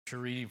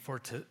scripture reading for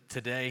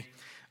today.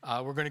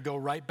 We're going to go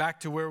right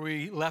back to where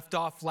we left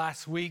off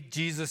last week.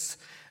 Jesus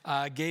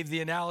gave the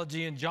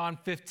analogy in John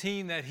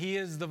 15 that he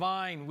is the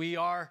vine, we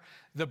are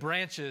the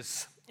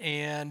branches.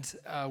 And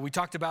we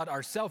talked about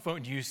our cell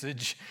phone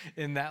usage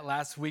in that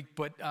last week.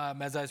 But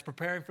as I was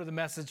preparing for the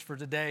message for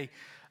today,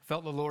 I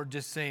felt the Lord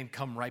just saying,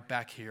 come right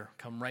back here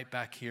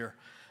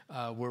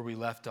where we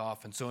left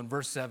off. And so in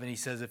verse 7, he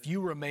says, if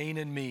you remain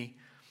in me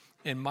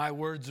and my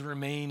words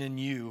remain in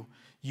you,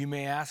 you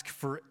may ask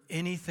for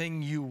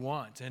anything you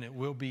want, and it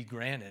will be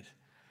granted.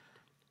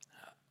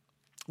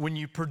 When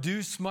you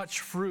produce much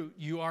fruit,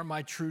 you are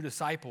my true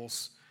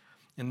disciples,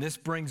 and this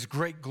brings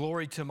great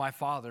glory to my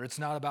Father. It's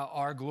not about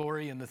our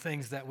glory and the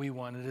things that we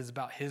want. It is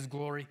about his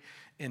glory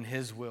and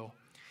his will.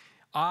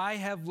 I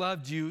have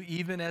loved you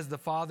even as the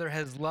Father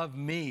has loved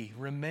me.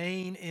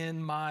 Remain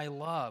in my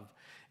love.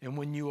 And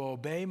when you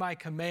obey my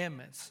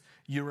commandments,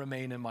 you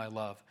remain in my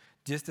love,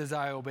 just as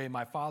I obey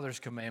my Father's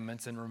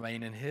commandments and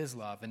remain in his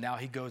love. And now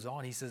he goes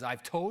on. He says,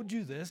 I've told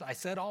you this. I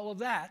said all of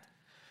that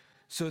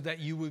so that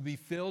you would be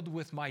filled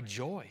with my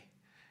joy.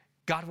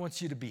 God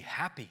wants you to be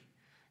happy.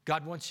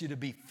 God wants you to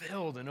be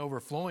filled and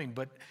overflowing.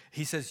 But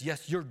he says,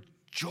 yes, your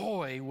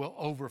joy will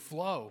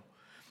overflow.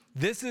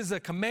 This is a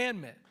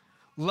commandment.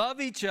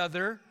 Love each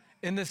other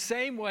in the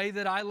same way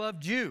that I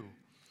loved you.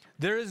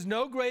 There is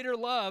no greater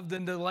love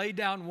than to lay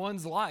down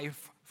one's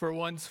life for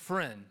one's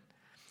friend.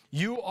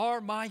 You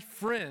are my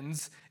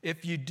friends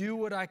if you do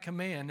what I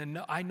command.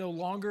 And I no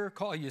longer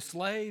call you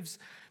slaves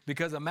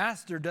because a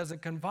master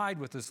doesn't confide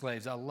with the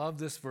slaves. I love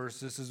this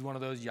verse. This is one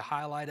of those you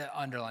highlight it,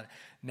 underline it.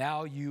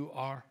 Now you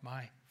are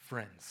my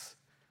friends.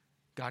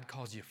 God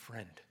calls you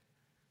friend.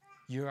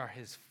 You are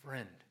his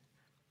friend.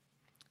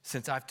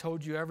 Since I've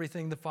told you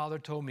everything the Father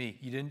told me,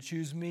 you didn't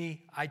choose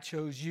me, I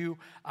chose you.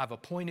 I've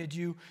appointed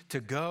you to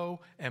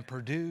go and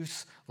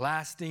produce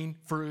lasting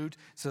fruit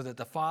so that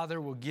the Father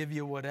will give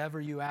you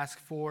whatever you ask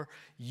for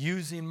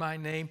using my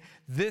name.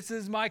 This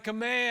is my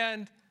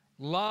command.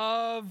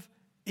 Love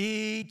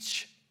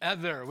each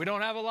other. We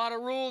don't have a lot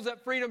of rules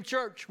at Freedom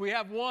Church. We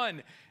have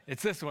one.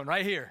 It's this one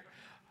right here.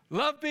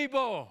 Love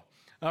people.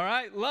 All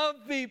right? Love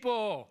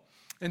people.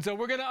 And so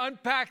we're going to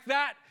unpack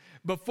that.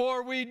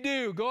 Before we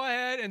do, go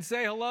ahead and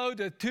say hello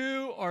to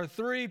 2 or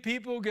 3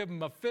 people. Give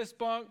them a fist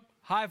bump,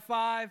 high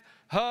five,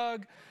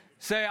 hug.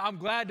 Say, I'm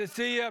glad to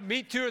see you.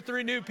 Meet 2 or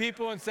 3 new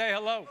people and say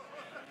hello.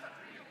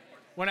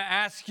 Want to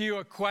ask you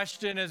a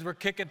question as we're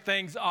kicking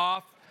things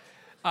off.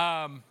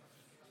 On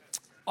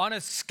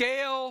a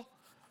scale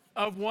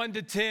of 1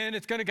 to 10,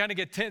 it's going to kind of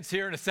get tense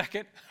here in a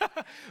second,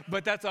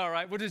 but that's all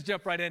right. We'll just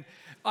jump right in.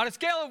 On a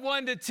scale of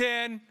 1 to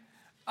 10,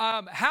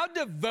 how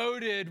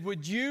devoted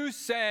would you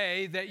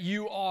say that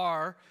you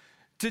are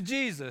to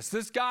Jesus?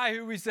 This guy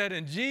who we said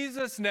in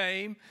Jesus'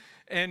 name,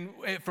 and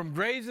from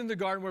graves in the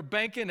garden, we're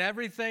banking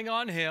everything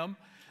on him.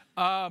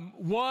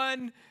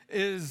 1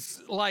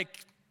 is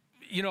like,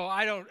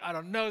 I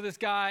don't know this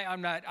guy.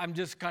 I'm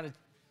just kind of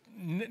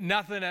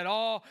nothing at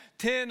all.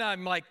 10,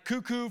 I'm like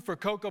cuckoo for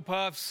Cocoa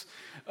Puffs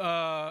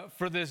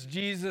for this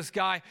Jesus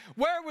guy.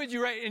 Where would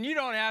you rate? And you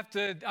don't have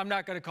to, I'm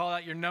not going to call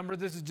out your number.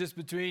 This is just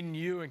between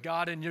you and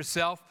God and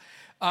yourself.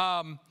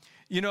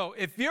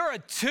 If you're a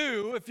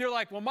 2, if you're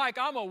like, well, Mike,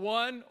 I'm a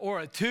 1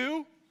 or a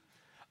 2,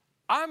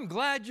 I'm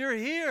glad you're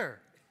here.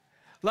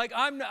 Like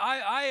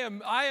I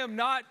am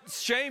not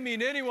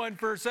shaming anyone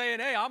for saying,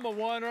 hey, I'm a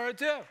 1 or a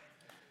 2.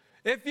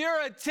 If you're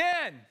a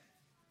 10,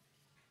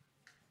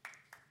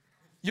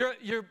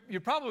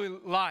 You're probably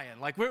lying.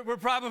 Like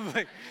we've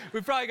probably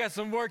got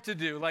some work to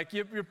do. Like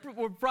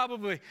we're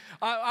probably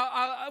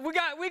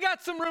we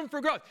got some room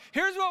for growth.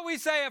 Here's what we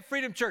say at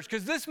Freedom Church,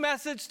 because this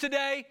message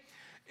today,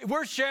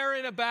 we're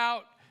sharing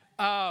about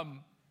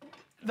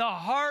the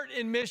heart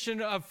and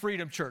mission of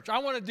Freedom Church. I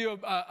want to do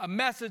a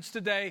message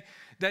today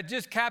that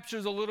just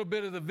captures a little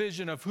bit of the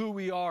vision of who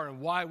we are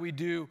and why we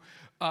do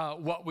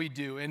what we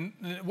do. And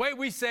the way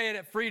we say it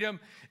at Freedom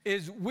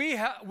is we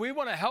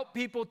want to help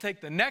people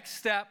take the next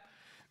step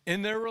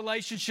in their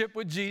relationship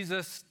with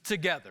Jesus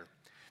together.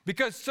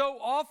 Because so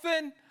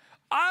often,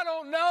 I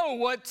don't know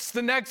what's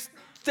the next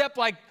step,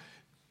 like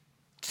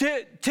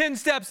 10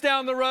 steps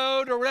down the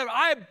road or whatever.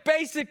 I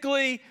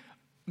basically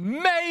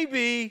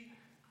maybe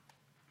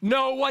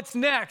know what's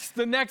next,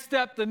 the next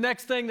step, the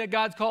next thing that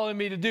God's calling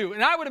me to do.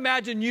 And I would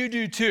imagine you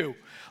do too.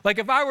 Like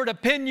if I were to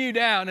pin you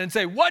down and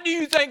say, what do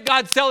you think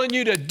God's telling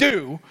you to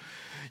do?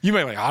 You may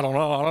be like, I don't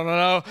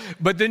know.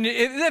 But then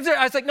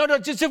I was like, no,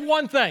 just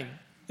one thing.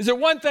 Is there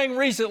one thing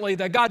recently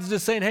that God's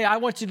just saying, hey, I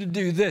want you to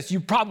do this? You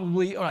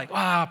probably are like,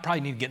 I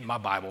probably need to get in my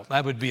Bible.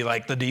 That would be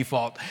like the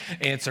default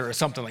answer or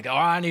something like,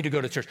 I need to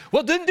go to church.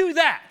 Well, then do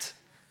that.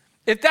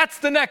 If that's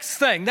the next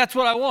thing, that's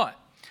what I want.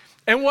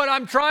 And what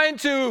I'm trying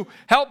to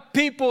help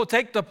people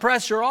take the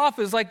pressure off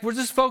is like, we're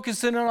just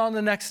focusing on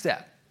the next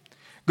step.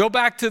 Go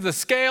back to the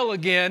scale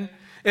again.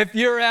 If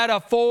you're at a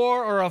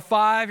 4 or a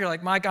 5, you're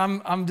like, Mike,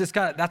 I'm just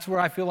that's where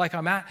I feel like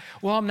I'm at.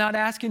 Well, I'm not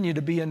asking you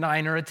to be a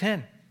 9 or a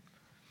 10.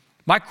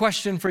 My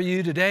question for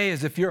you today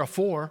is, if you're a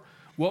 4,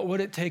 what would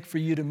it take for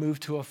you to move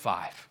to a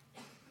 5?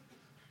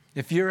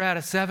 If you're at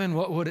a 7,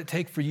 what would it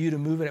take for you to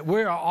move it?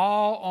 We're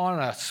all on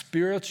a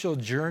spiritual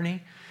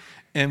journey,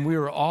 and we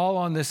are all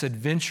on this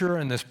adventure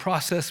and this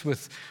process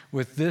with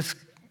this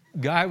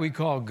guy we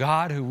call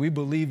God, who we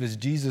believe is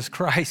Jesus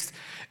Christ.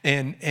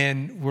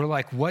 And we're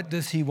like, what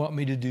does he want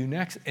me to do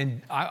next?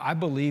 And I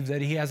believe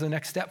that he has a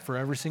next step for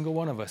every single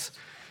one of us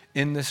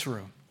in this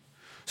room.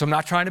 So I'm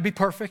not trying to be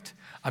perfect.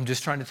 I'm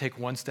just trying to take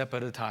one step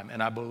at a time.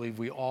 And I believe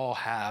we all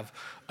have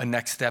a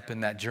next step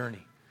in that journey.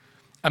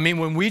 I mean,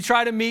 when we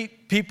try to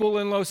meet people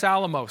in Los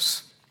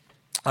Alamos,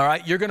 all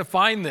right, you're going to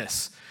find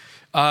this.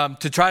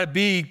 To try to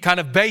be kind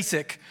of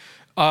basic,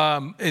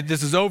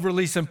 this is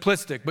overly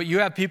simplistic, but you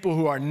have people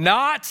who are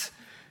not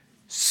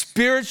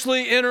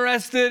spiritually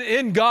interested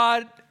in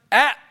God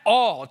at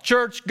all.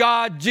 Church,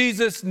 God,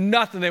 Jesus,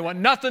 nothing. They want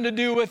nothing to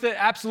do with it.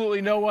 Absolutely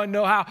no one,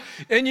 no how.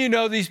 And you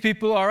know these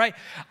people, all right?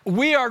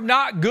 We are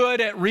not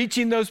good at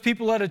reaching those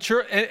people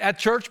at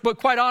church, but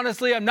quite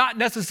honestly, I'm not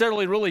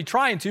necessarily really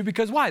trying to,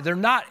 because why? They're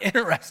not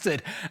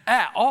interested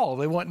at all.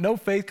 They want no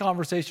faith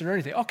conversation or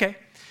anything. Okay.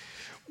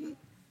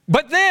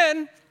 But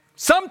then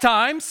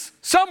sometimes,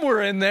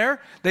 somewhere in there,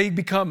 they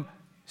become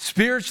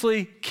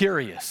spiritually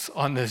curious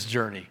on this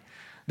journey.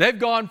 They've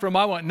gone from,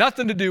 I want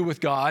nothing to do with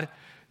God,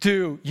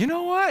 to, you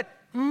know what?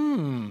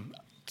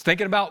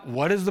 Thinking about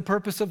what is the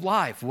purpose of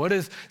life?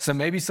 So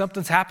maybe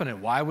something's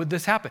happening. Why would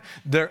this happen?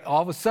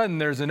 All of a sudden,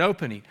 there's an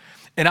opening.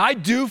 And I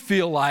do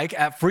feel like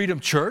at Freedom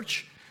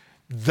Church,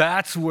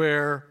 that's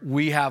where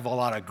we have a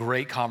lot of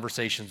great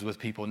conversations with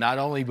people, not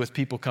only with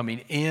people coming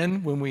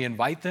in when we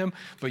invite them,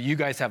 but you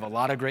guys have a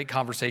lot of great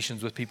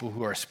conversations with people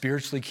who are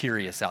spiritually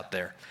curious out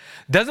there.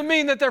 Doesn't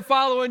mean that they're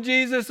following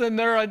Jesus and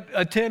they're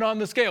a 10 on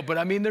the scale, but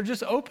I mean, they're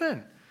just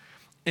open.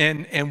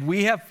 And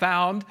we have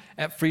found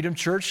at Freedom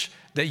Church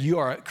that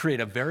you create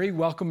a very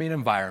welcoming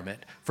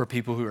environment for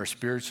people who are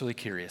spiritually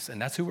curious.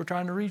 And that's who we're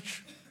trying to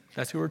reach.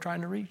 That's who we're trying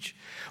to reach.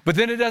 But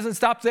then it doesn't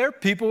stop there.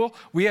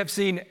 We have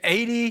seen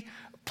 80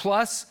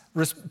 plus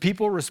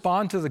people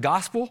respond to the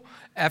gospel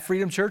at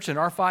Freedom Church in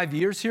our 5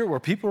 years here, where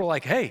people are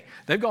like, hey,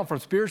 they've gone from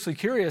spiritually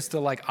curious to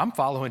like, I'm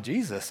following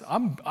Jesus.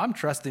 I'm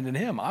trusting in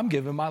him. I'm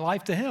giving my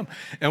life to him.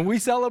 And we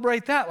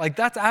celebrate that. Like,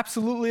 that's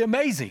absolutely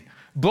amazing.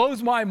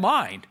 Blows my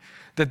mind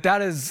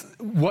that is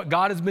what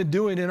God has been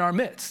doing in our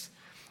midst.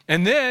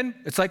 And then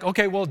it's like,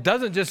 okay, well, it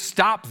doesn't just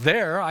stop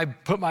there. I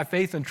put my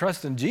faith and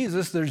trust in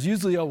Jesus. There's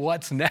usually a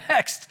what's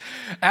next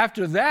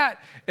after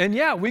that. And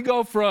yeah, we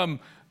go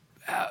from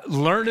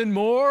learning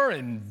more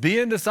and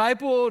being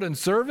discipled and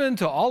serving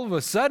to all of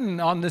a sudden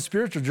on this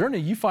spiritual journey,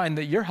 you find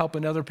that you're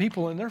helping other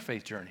people in their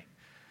faith journey.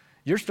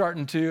 You're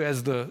starting to,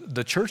 as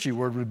the churchy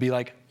word would be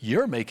like,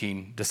 you're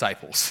making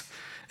disciples.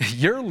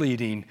 You're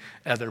leading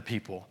other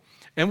people.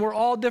 And we're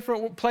all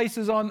different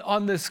places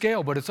on this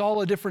scale, but it's all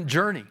a different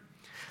journey.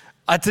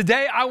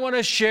 Today, I want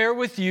to share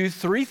with you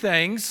three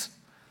things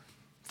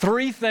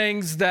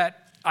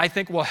that I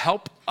think will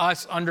help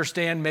us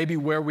understand maybe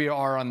where we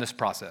are on this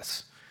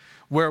process,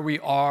 where we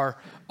are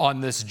on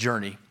this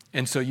journey.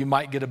 And so you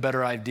might get a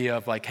better idea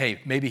of like,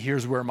 hey, maybe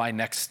here's where my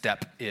next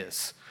step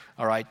is,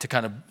 all right,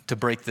 to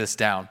break this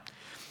down.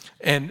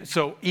 And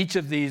so each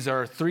of these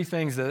are three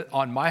things that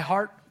on my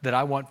heart that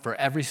I want for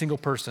every single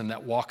person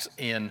that walks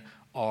in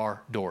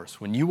our doors.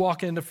 When you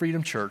walk into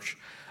Freedom Church,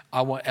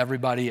 I want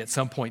everybody at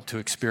some point to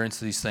experience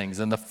these things.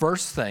 And the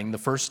first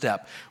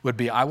step would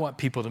be, I want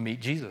people to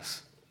meet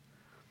Jesus.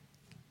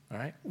 All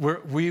right?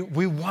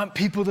 We want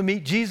people to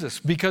meet Jesus,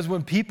 because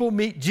when people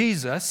meet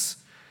Jesus,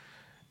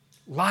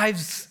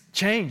 lives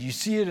change. You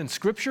see it in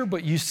Scripture,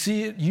 but you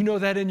see it, you know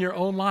that in your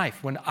own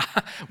life. When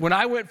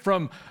I went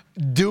from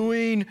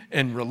doing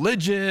and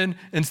religion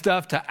and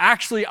stuff to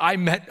actually I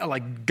met,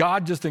 like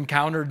God just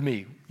encountered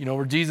me,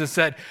 where Jesus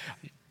said,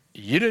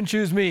 you didn't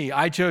choose me,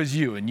 I chose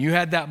you. And you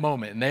had that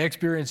moment and they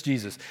experienced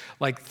Jesus.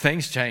 Like,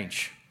 things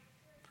change.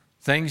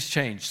 Things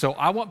change. So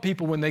I want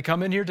people, when they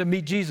come in here, to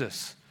meet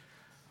Jesus.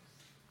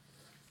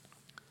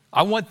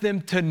 I want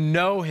them to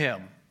know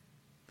him.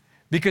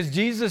 Because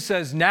Jesus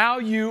says, now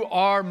you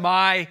are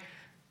my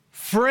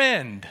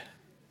friend.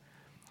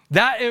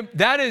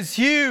 That is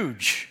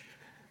huge.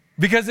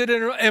 Because it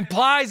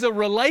implies a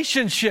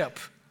relationship,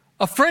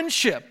 a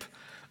friendship,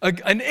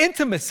 an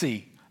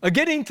intimacy, a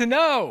getting to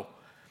know.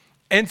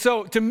 And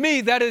so to me,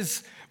 that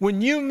is,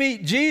 when you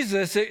meet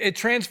Jesus, it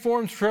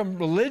transforms from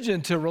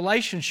religion to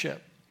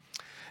relationship.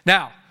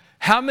 Now,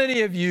 how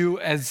many of you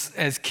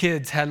as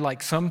kids had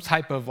like some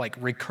type of like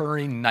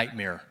recurring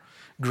nightmare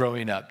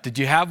growing up? Did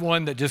you have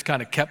one that just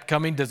kind of kept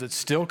coming? Does it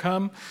still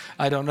come?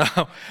 I don't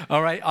know.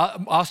 All right,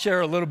 I'll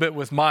share a little bit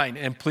with mine.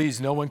 And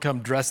please, no one come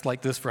dressed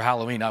like this for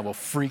Halloween. I will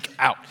freak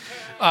out.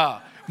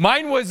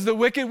 Mine was the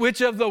Wicked Witch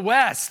of the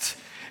West.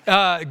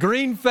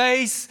 Green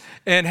face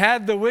and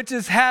had the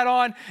witch's hat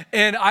on,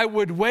 and I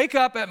would wake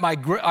up at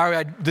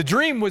the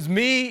dream was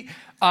me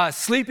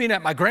sleeping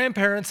at my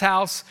grandparents'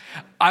 house.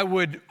 I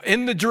would,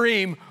 in the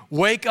dream,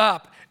 wake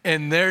up,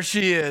 and there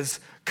she is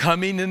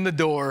coming in the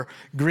door,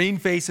 green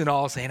face and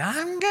all, saying,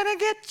 I'm gonna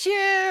get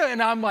you.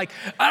 And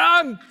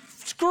I'm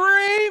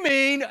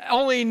screaming,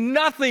 only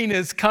nothing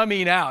is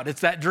coming out.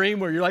 It's that dream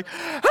where you're like,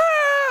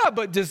 ah!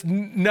 but just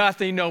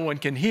nothing, no one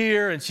can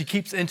hear. And she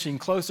keeps inching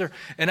closer.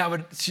 And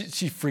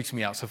she freaks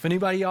me out. So if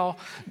anybody y'all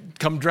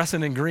come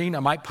dressing in green, I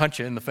might punch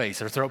you in the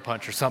face or throat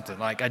punch or something.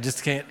 Like I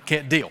just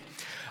can't deal.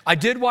 I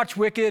did watch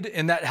Wicked,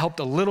 and that helped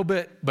a little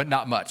bit, but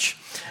not much.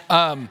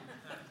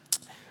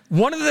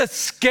 One of the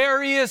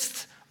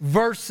scariest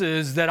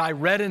verses that I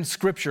read in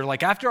Scripture,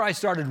 like after I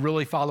started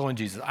really following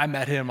Jesus, I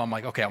met him. I'm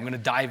like, okay, I'm going to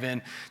dive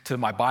into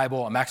my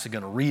Bible. I'm actually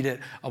going to read it.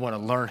 I want to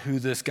learn who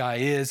this guy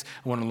is.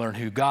 I want to learn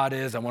who God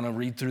is. I want to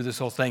read through this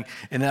whole thing.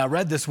 And then I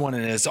read this one,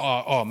 and it's,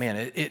 oh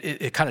man,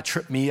 it kind of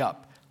tripped me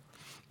up.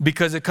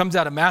 Because it comes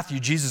out of Matthew,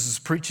 Jesus is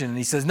preaching, and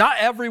he says, not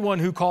everyone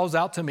who calls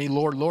out to me,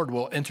 Lord, Lord,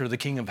 will enter the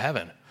kingdom of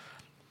heaven.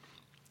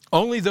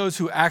 Only those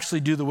who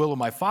actually do the will of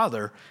my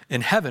Father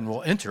in heaven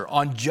will enter.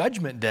 On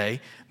judgment day,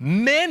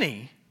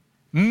 many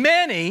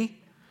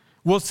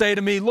will say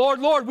to me, Lord,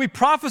 Lord, we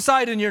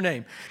prophesied in your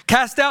name,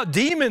 cast out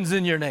demons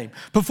in your name,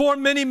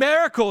 performed many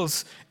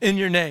miracles in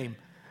your name.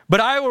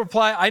 But I will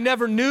reply, I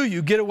never knew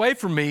you. Get away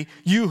from me,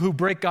 you who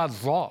break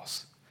God's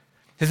laws.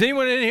 Has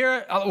anyone in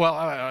here,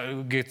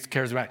 who gets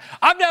charismatic?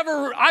 I've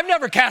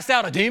never cast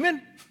out a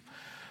demon.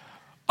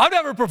 I've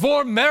never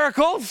performed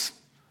miracles.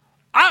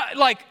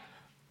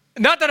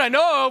 Not that I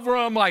know of where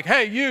I'm like,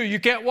 hey, you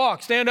can't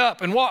walk, stand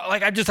up and walk.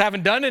 Like I just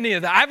haven't done any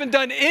of that. I haven't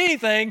done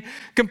anything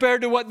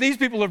compared to what these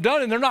people have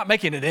done, and they're not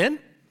making it in.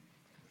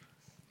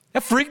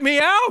 That freaked me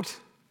out.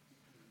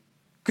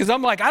 Because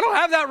I'm like, I don't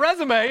have that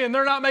resume, and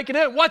they're not making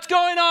it in. What's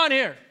going on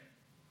here?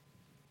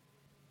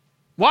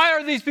 Why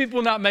are these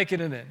people not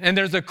making it in? And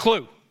there's a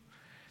clue.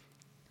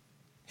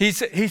 He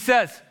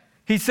says,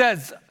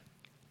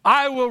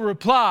 I will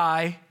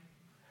reply,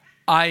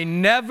 I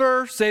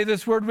never, say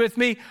this word with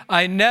me,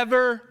 I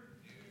never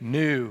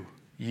knew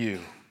you.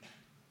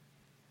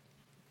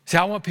 See,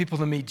 I want people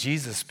to meet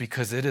Jesus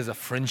because it is a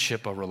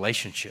friendship, a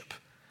relationship.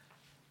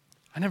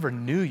 I never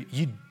knew you.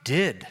 You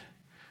did.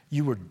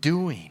 You were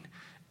doing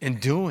and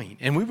doing.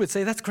 And we would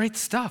say that's great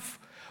stuff.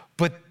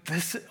 But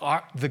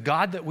the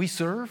God that we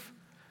serve,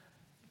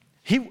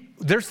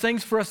 there's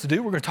things for us to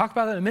do. We're going to talk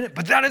about that in a minute.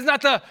 But that is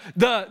not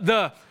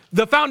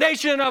the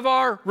foundation of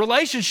our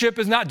relationship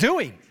is not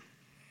doing.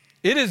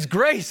 It is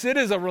grace. It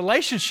is a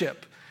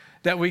relationship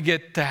that we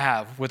get to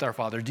have with our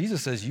Father.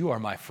 Jesus says, you are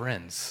my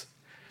friends.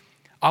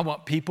 I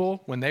want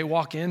people, when they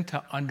walk in,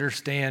 to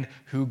understand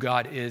who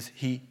God is.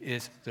 He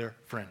is their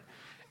friend.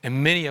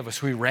 And many of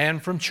us, we ran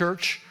from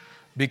church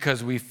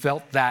because we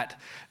felt that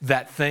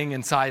thing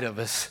inside of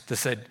us that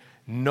said,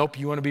 nope,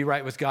 you want to be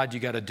right with God,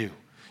 you got to do.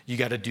 You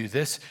got to do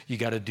this. You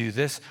got to do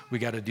this. We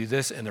got to do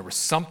this. And there was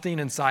something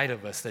inside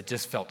of us that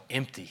just felt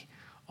empty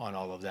on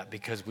all of that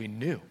because we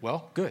knew,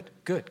 well, good,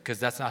 because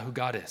that's not who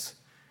God is.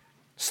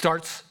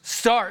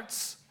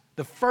 Starts,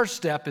 the first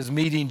step is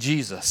meeting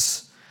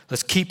Jesus.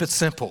 Let's keep it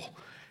simple.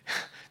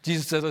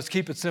 Jesus said, let's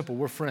keep it simple.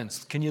 We're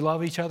friends. Can you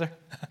love each other?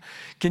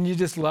 Can you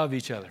just love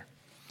each other?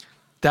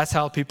 That's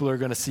how people are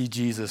going to see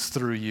Jesus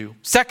through you.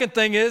 Second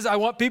thing is, I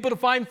want people to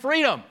find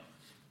freedom.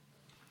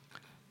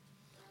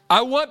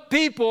 I want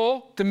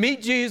people to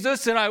meet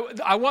Jesus, and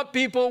I want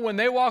people, when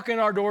they walk in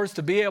our doors,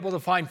 to be able to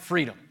find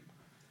freedom.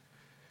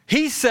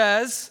 He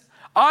says,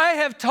 I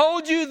have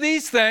told you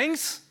these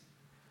things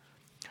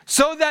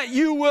so that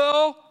you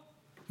will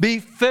be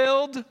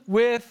filled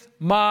with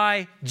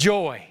my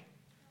joy.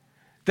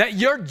 That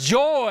your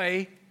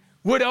joy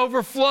would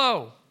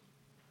overflow.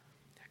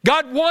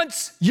 God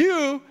wants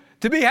you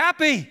to be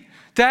happy,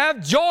 to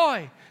have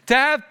joy, to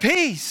have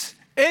peace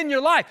in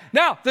your life.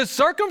 Now, the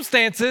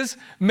circumstances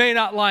may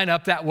not line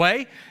up that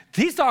way.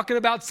 He's talking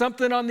about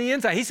something on the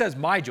inside. He says,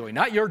 my joy,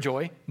 not your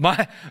joy.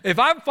 If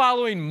I'm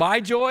following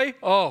my joy,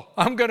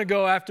 I'm going to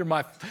go after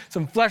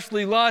some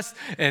fleshly lust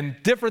and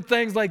different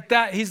things like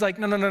that. He's like,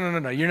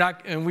 no. You're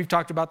not, and we've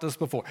talked about this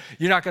before.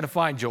 You're not going to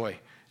find joy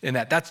in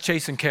that. That's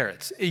chasing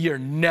carrots. You're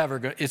never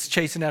going to, it's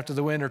chasing after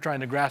the wind or trying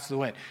to grasp the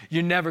wind.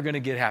 You're never going to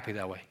get happy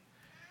that way.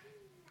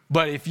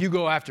 But if you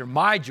go after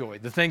my joy,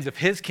 the things of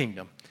his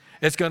kingdom,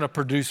 it's going to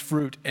produce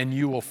fruit, and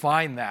you will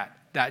find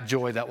that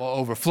joy that will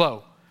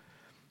overflow.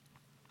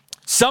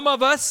 Some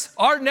of us,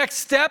 our next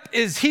step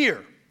is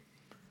here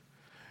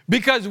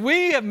because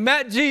we have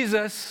met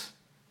Jesus,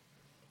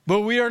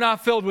 but we are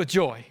not filled with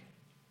joy.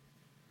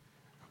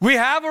 We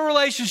have a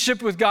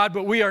relationship with God,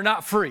 but we are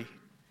not free.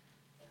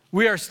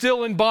 We are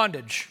still in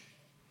bondage.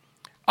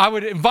 I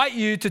would invite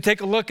you to take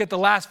a look at the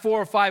last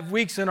 4 or 5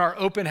 weeks in our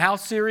open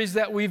house series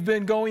that we've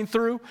been going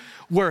through,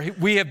 where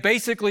we have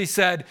basically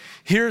said,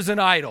 here's an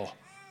idol.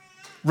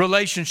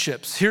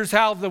 Relationships. Here's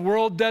how the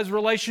world does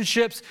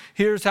relationships.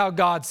 Here's how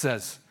God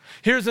says.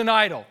 Here's an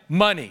idol,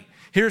 money.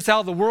 Here's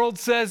how the world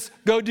says,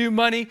 go do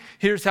money.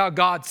 Here's how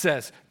God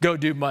says, go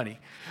do money.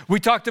 We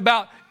talked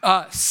about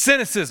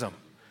cynicism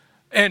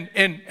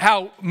and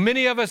how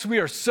many of us, we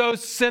are so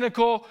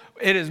cynical,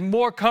 it is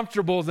more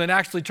comfortable than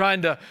actually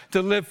trying to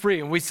live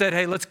free. And we said,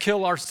 hey, let's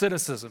kill our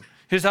cynicism.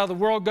 Here's how the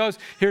world goes.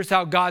 Here's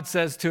how God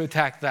says to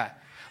attack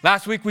that.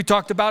 Last week, we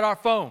talked about our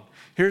phone.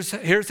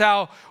 Here's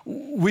how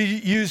we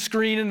use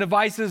screen and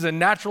devices and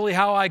naturally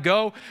how I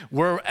go.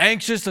 We're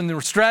anxious and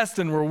we're stressed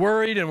and we're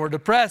worried and we're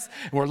depressed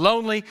and we're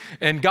lonely.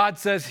 And God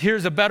says,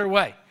 here's a better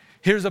way.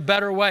 Here's a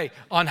better way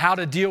on how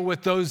to deal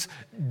with those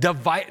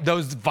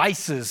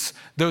vices,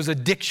 those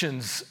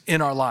addictions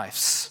in our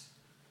lives.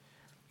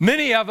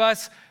 Many of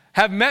us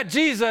have met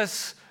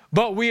Jesus,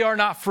 but we are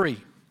not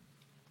free.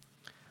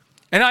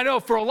 And I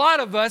know for a lot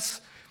of us,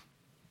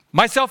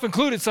 myself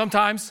included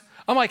sometimes,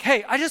 I'm like,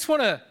 hey, I just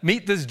want to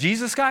meet this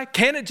Jesus guy.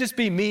 Can it just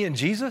be me and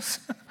Jesus?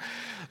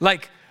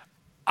 Like,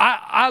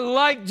 I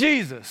like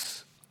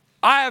Jesus.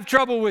 I have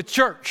trouble with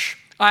church.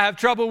 I have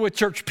trouble with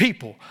church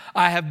people.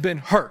 I have been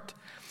hurt.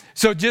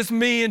 So just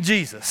me and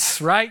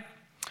Jesus, right?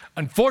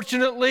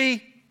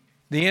 Unfortunately,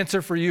 the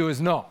answer for you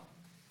is no.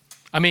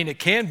 I mean, it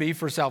can be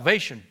for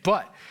salvation,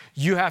 but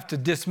you have to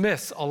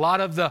dismiss a lot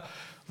of the,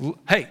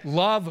 hey,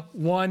 love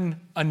one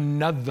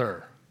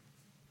another.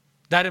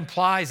 That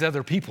implies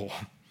other people.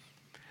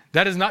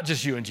 That is not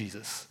just you and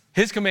Jesus.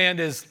 His command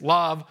is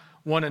love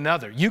one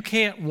another. You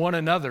can't one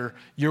another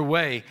your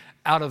way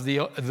out of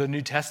the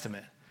New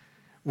Testament,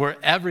 where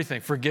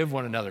everything, forgive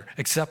one another,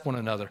 accept one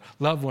another,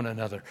 love one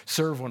another,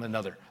 serve one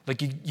another.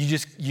 Like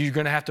you're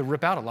going to have to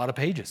rip out a lot of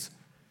pages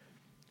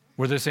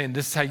where they're saying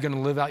this is how you're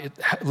going to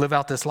live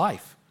out this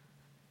life.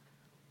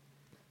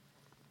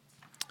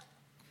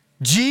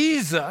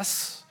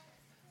 Jesus,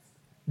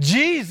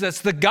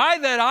 the guy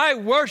that I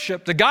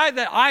worship, the guy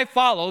that I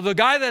follow, the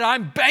guy that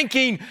I'm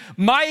banking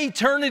my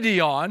eternity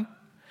on,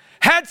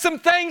 had some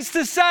things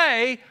to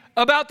say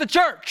about the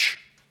church.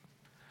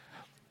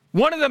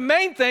 One of the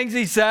main things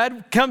he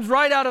said comes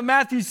right out of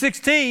Matthew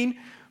 16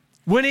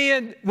 when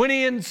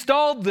he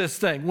installed this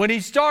thing, when he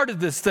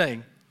started this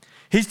thing.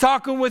 He's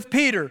talking with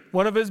Peter,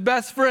 one of his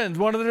best friends,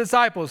 one of the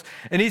disciples.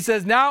 And he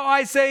says, now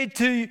I say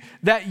to you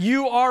that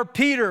you are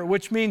Peter,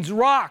 which means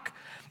rock.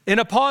 And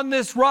upon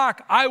this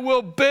rock I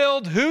will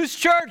build whose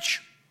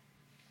church?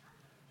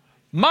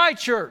 My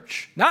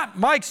church. Not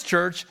Mike's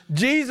church.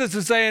 Jesus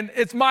is saying,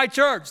 it's my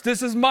church.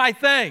 This is my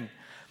thing.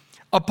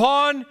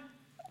 Upon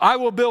I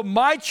will build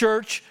my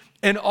church,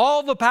 and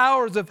all the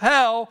powers of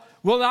hell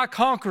will not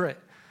conquer it.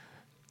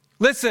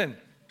 Listen,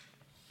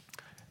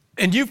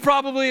 and you've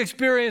probably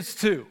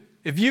experienced too,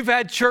 if you've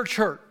had church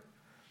hurt,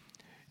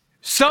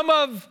 some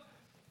of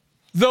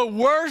the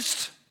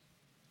worst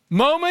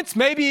moments,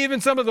 maybe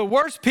even some of the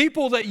worst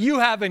people that you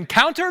have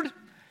encountered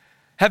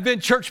have been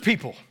church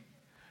people.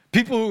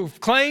 People who've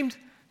claimed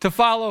to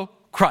follow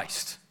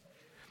Christ.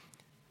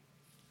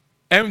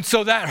 And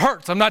so that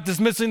hurts. I'm not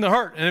dismissing the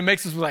hurt. And it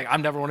makes us like, I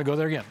never want to go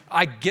there again.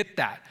 I get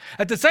that.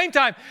 At the same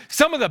time,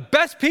 some of the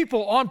best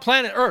people on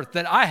planet Earth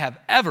that I have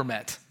ever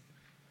met,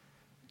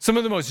 some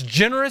of the most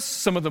generous,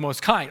 some of the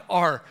most kind,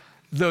 are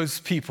those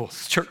people,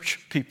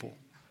 church people.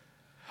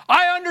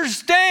 I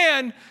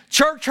understand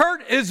church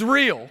hurt is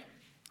real.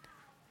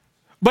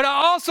 But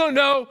I also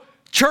know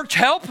church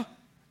help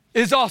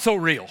is also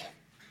real.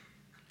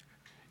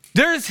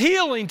 There's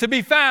healing to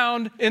be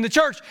found in the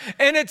church.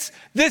 And it's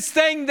this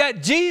thing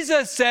that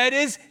Jesus said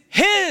is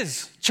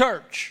his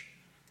church.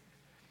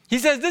 He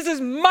says, this is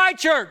my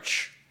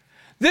church.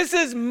 This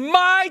is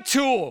my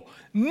tool.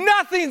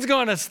 Nothing's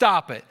going to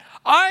stop it.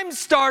 I'm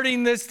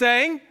starting this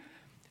thing.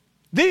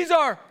 These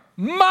are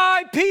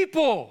my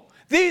people.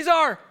 These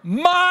are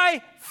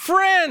my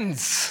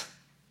friends.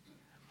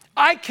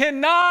 I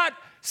cannot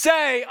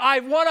say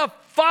I want to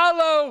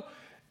follow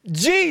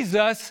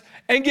Jesus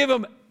and give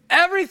him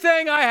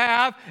everything I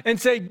have and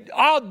say,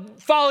 I'll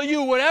follow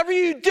you, whatever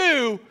you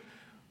do,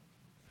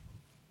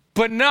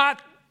 but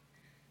not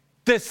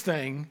this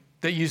thing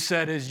that you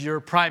said is your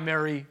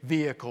primary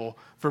vehicle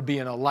for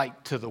being a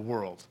light to the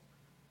world.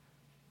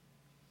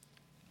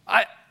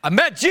 I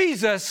met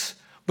Jesus,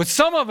 but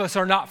some of us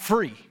are not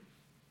free.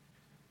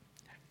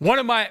 One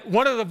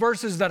of the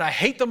verses that I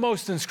hate the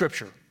most in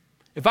Scripture,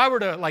 if I were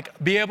to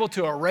be able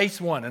to erase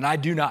one, and I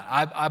do not,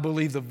 I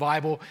believe the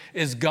Bible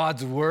is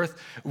God's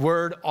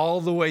word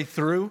all the way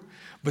through,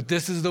 but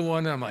this is the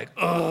one that I'm like,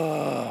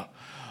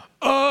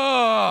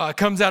 it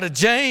comes out of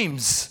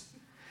James.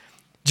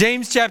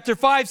 James chapter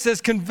 5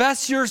 says,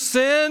 confess your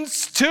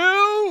sins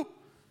to?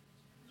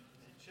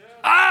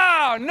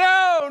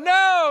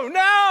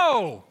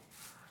 No.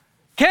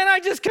 Can't I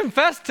just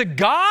confess to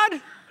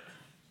God?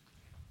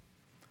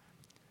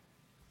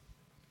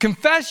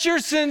 Confess your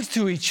sins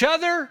to each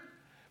other.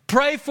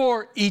 Pray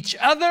for each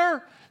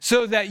other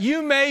so that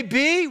you may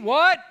be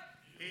what?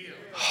 Healed.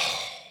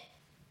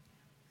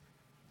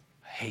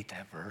 I hate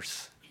that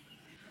verse.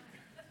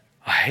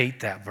 I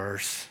hate that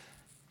verse.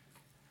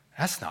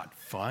 That's not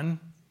fun.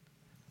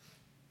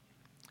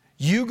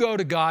 You go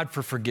to God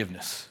for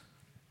forgiveness.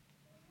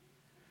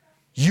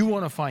 You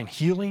want to find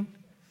healing?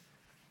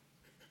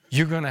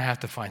 You're going to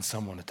have to find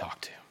someone to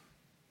talk to.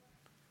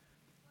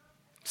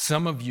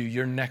 Some of you,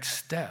 your next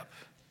step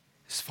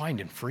is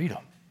finding freedom.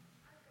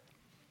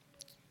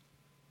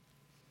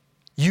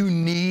 You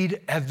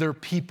need other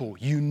people.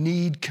 You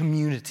need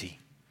community.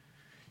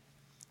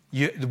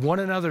 One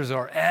another's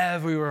are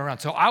everywhere around.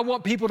 So I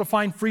want people to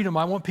find freedom.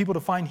 I want people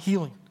to find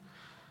healing.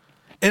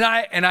 And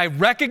I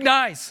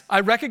recognize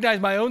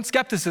my own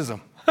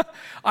skepticism.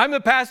 I'm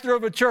a pastor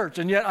of a church,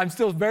 and yet I'm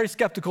still very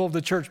skeptical of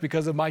the church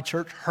because of my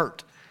church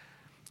hurt.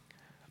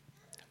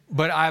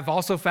 But I've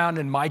also found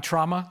in my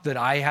trauma that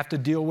I have to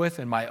deal with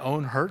and my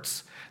own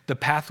hurts, the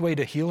pathway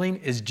to healing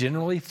is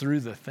generally through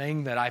the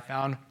thing that I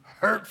found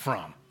hurt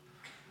from.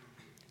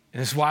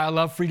 And this is why I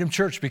love Freedom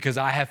Church, because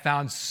I have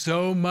found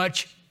so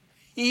much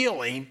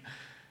healing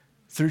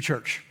through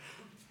church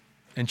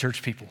and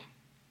church people.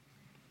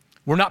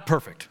 We're not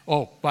perfect.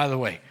 Oh, by the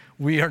way,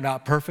 we are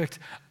not perfect.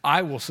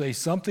 I will say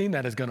something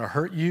that is going to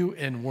hurt you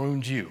and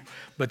wound you.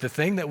 But the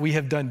thing that we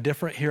have done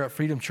different here at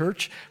Freedom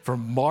Church, for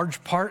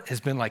large part, has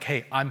been like,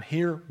 hey, I'm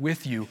here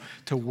with you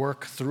to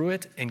work through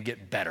it and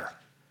get better.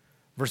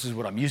 Versus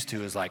what I'm used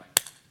to is like,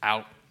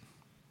 out.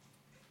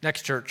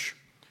 Next church.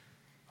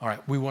 All right,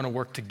 we want to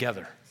work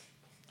together.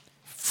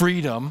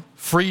 Freedom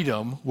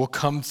will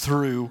come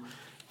through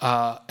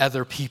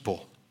other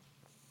people.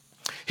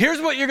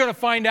 Here's what you're going to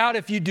find out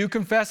if you do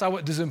confess.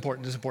 This is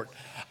important.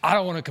 I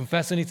don't want to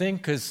confess anything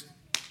because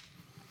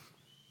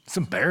it's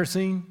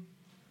embarrassing,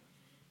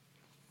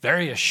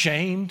 very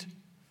ashamed.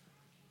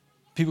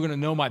 People are going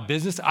to know my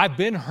business. I've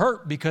been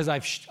hurt because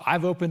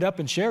I've opened up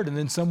and shared, and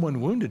then someone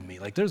wounded me.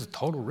 Like, there's a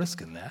total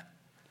risk in that.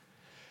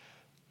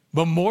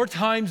 But more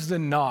times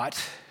than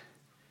not,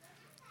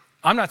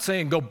 I'm not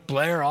saying go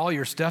blare all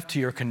your stuff to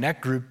your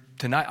Connect group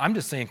tonight. I'm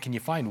just saying, can you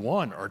find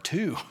one or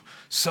two,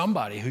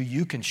 somebody who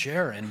you can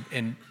share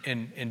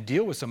and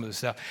deal with some of this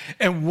stuff?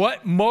 And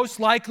what most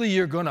likely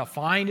you're going to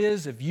find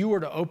is, if you were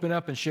to open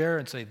up and share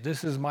and say,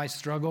 this is my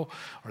struggle,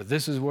 or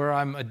this is where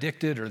I'm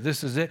addicted, or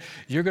this is it,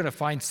 you're going to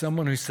find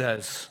someone who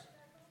says,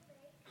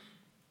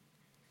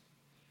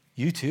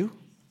 you too?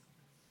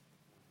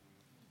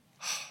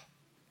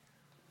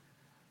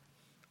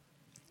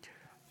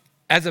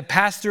 As a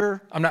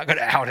pastor, I'm not going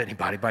to out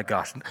anybody, my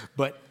gosh,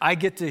 but I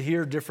get to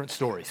hear different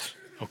stories,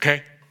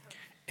 okay?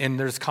 And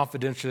there's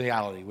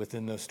confidentiality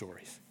within those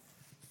stories.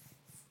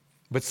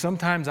 But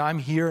sometimes I'm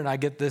here and I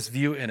get this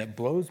view, and it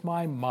blows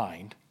my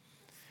mind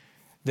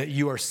that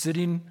you are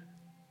sitting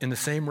in the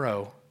same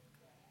row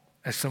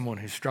as someone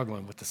who's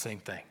struggling with the same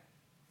thing.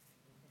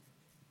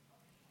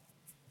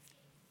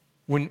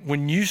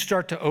 When you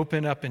start to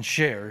open up and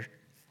share,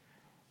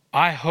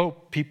 I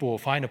hope people will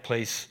find a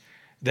place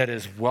that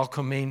is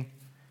welcoming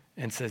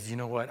and says, you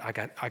know what, I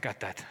got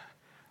that.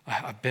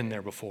 I've been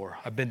there before.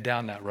 I've been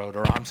down that road,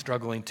 or I'm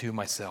struggling too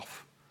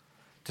myself.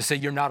 To say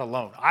you're not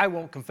alone. I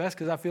won't confess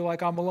because I feel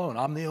like I'm alone.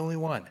 I'm the only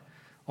one.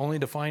 Only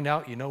to find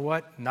out, you know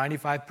what,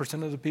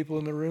 95% of the people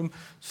in the room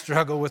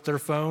struggle with their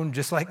phone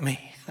just like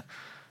me.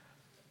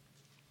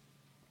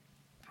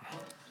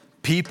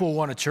 People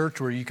want a church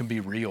where you can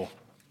be real,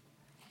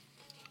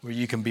 where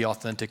you can be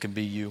authentic and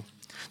be you.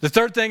 The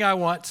third thing I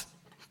want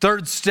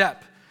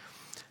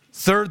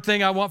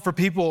for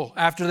people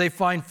after they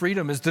find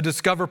freedom is to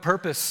discover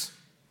purpose.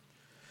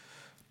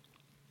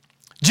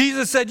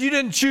 Jesus said, you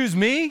didn't choose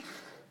me.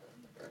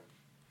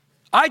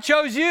 I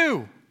chose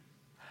you.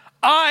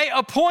 I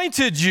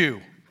appointed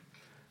you.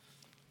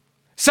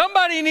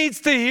 Somebody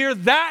needs to hear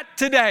that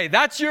today.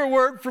 That's your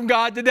word from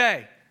God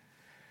today.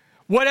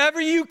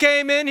 Whatever you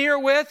came in here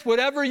with,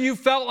 whatever you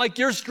felt like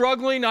you're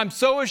struggling, I'm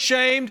so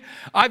ashamed.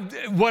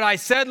 What I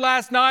said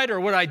last night or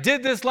what I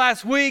did this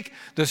last week,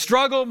 the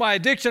struggle, my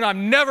addiction,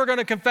 I'm never going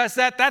to confess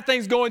that. That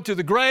thing's going to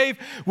the grave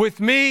with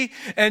me.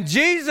 And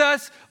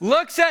Jesus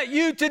looks at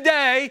you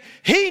today.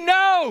 He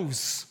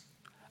knows.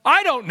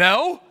 I don't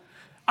know.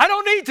 I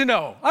don't need to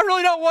know. I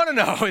really don't want to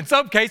know in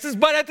some cases.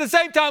 But at the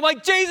same time,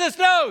 like, Jesus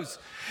knows.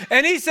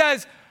 And he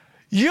says,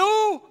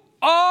 you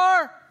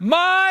are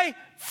my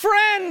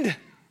friend.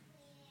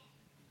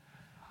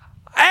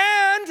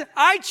 And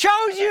I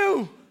chose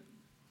you.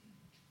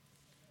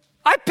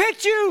 I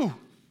picked you,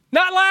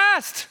 not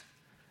last.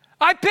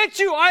 I picked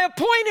you. I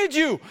appointed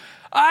you.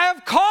 I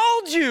have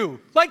called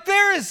you. Like,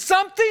 there is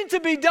something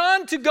to be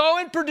done to go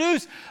and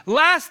produce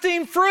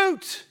lasting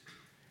fruit.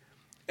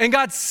 And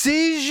God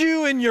sees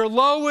you in your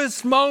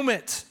lowest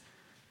moment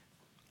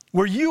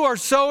where you are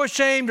so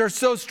ashamed or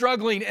so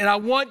struggling. And I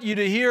want you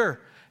to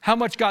hear how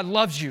much God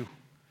loves you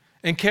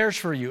and cares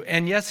for you.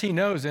 And yes, he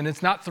knows. And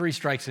it's not 3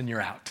 strikes and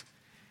you're out.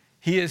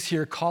 He is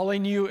here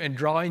calling you and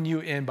drawing you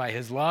in by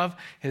his love,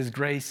 his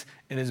grace,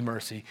 and his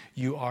mercy.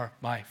 You are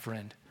my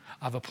friend.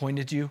 I've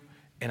appointed you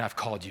and I've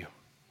called you.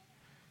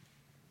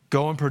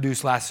 Go and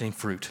produce lasting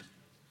fruit.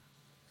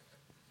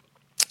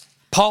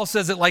 Paul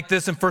says it like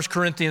this in 1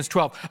 Corinthians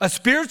 12. A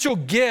spiritual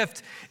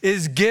gift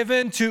is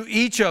given to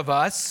each of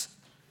us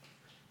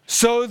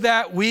so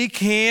that we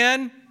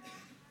can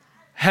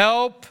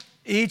help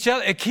each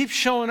other. It keeps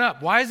showing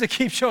up. Why does it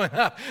keep showing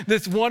up?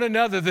 This one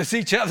another, this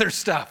each other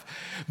stuff.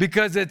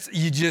 Because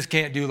you just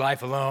can't do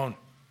life alone.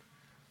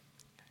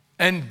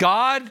 And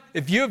God,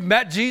 if you have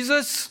met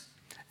Jesus,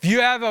 if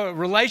you have a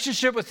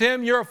relationship with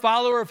him, you're a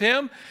follower of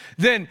him,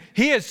 then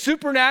he has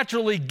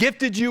supernaturally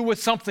gifted you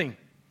with something.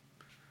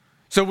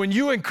 So when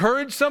you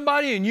encourage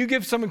somebody and you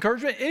give some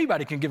encouragement,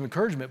 anybody can give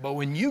encouragement, but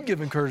when you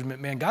give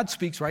encouragement, man, God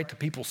speaks right to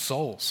people's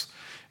souls.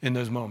 in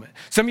those moments.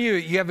 Some of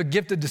you have a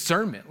gift of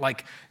discernment.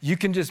 Like you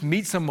can just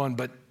meet someone,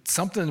 but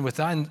something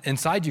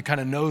inside you kind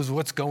of knows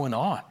what's going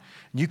on.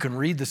 You can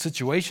read the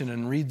situation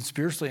and read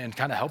spiritually and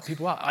kind of help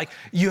people out. Like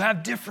you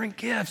have different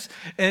gifts.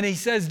 And he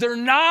says, they're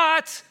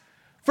not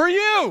for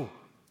you.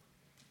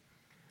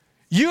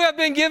 You have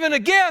been given a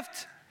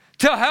gift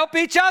to help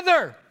each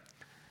other.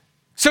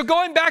 So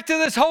going back to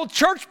this whole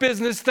church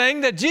business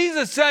thing that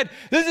Jesus said,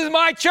 this is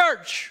my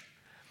church.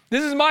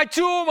 This is my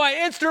tool, my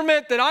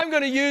instrument that I'm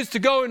going to use to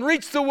go and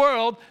reach the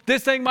world.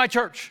 This thing, my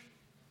church.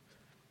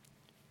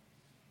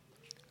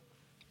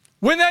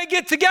 When they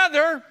get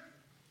together,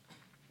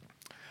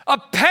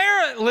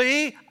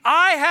 apparently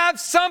I have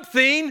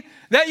something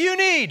that you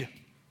need.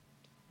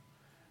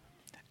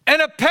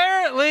 And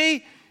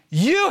apparently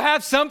you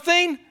have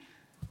something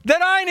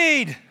that I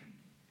need.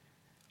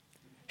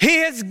 He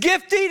has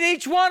gifted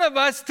each one of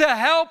us to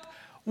help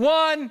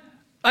one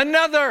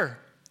another.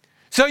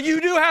 So you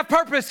do have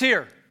purpose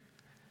here.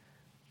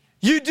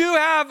 You do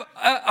have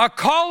a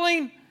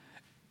calling.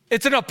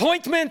 It's an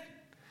appointment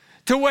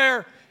to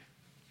where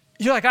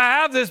you're like,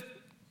 I have this,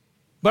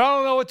 but I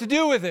don't know what to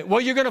do with it. Well,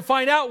 you're going to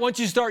find out once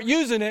you start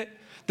using it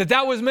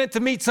that was meant to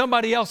meet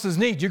somebody else's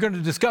need. You're going to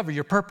discover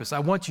your purpose. I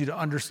want you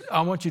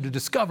to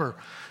discover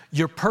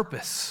your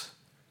purpose.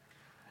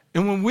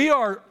 And when we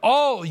are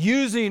all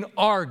using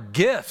our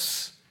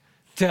gifts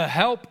to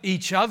help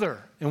each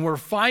other, and we're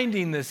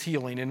finding this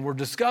healing, and we're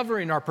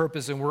discovering our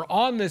purpose, and we're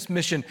on this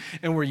mission,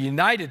 and we're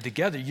united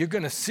together, you're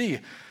going to see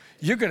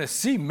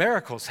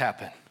miracles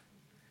happen.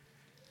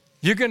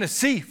 You're going to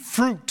see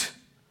fruit,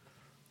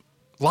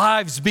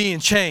 lives being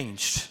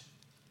changed.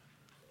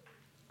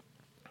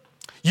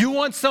 You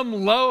want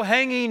some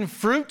low-hanging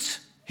fruit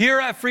here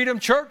at Freedom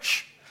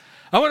Church?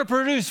 I want to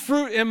produce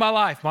fruit in my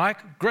life,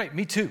 Mike. Great,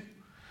 me too.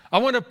 I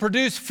want to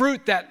produce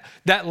fruit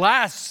that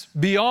lasts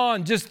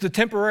beyond just the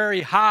temporary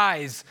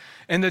highs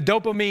and the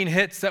dopamine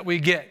hits that we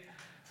get.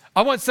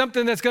 I want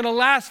something that's going to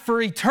last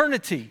for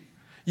eternity.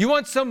 You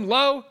want some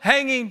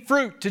low-hanging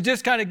fruit to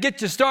just kind of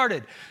get you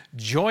started?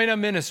 Join a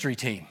ministry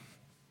team.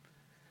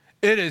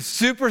 It is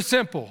super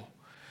simple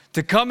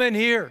to come in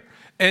here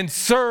and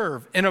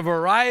serve in a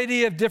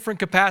variety of different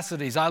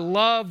capacities. I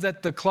love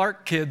that the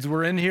Clark kids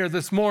were in here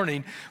this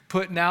morning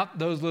putting out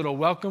those little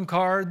welcome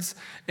cards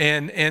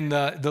and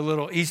the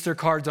little Easter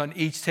cards on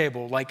each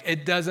table. Like,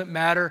 it doesn't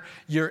matter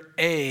your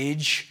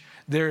age.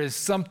 There is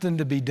something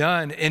to be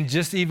done in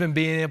just even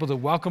being able to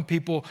welcome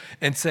people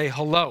and say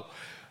hello.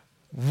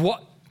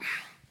 What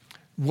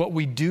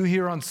we do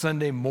here on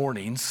Sunday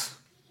mornings,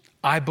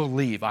 I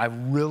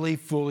really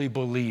fully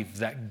believe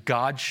that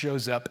God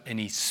shows up and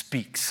he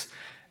speaks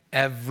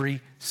every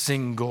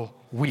single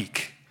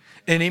week.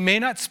 And he may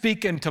not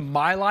speak into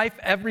my life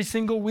every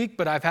single week,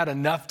 but I've had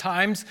enough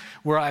times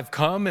where I've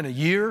come in a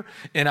year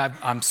and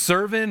I'm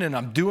serving and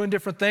I'm doing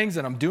different things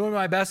and I'm doing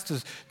my best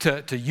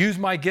to use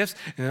my gifts.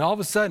 And then all of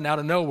a sudden, out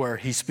of nowhere,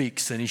 he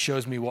speaks and he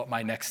shows me what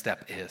my next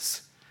step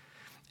is.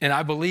 And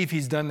I believe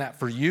he's done that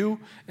for you,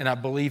 and I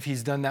believe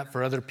he's done that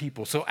for other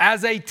people. So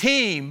as a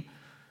team,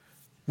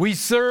 we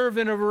serve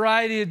in a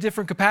variety of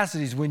different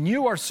capacities. When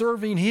you are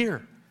serving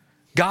here,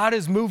 God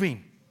is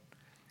moving.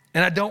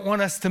 And I don't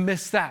want us to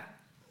miss that.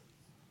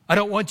 I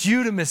don't want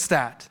you to miss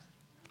that.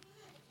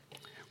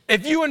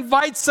 If you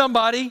invite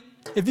somebody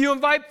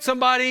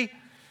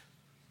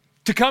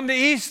to come to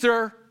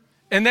Easter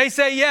and they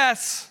say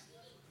yes,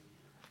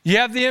 you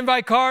have the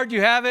invite card,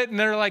 you have it, and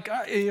they're like,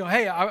 hey,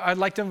 I'd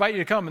like to invite you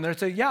to come. And they're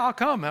saying, yeah, I'll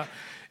come.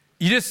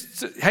 You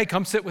just, hey,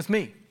 come sit with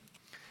me.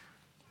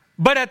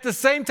 But at the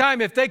same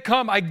time, if they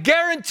come, I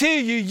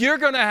guarantee you're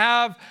going to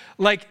have,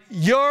 like,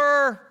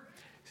 your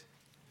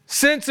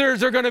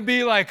sensors are going to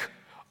be like,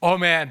 oh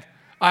man,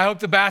 I hope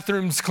the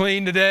bathroom's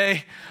clean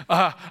today.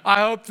 I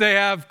hope they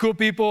have cool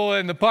people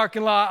in the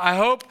parking lot. I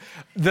hope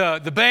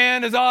the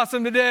band is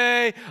awesome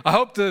today. I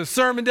hope the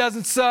sermon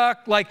doesn't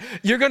suck.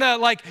 You're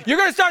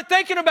gonna start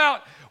thinking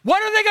about,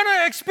 what are they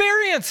gonna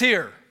experience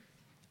here?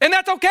 And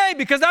that's okay,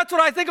 because that's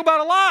what I think about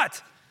a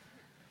lot.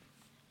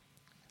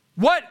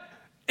 What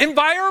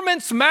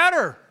environments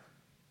matter?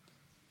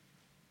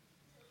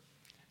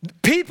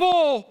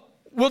 People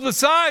will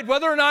decide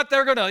whether or not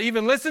they're going to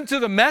even listen to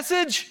the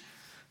message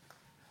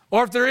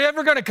or if they're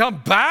ever going to come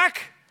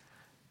back,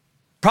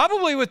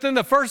 probably within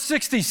the first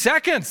 60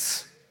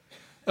 seconds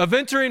of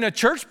entering a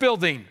church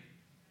building.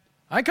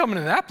 I ain't coming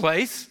to that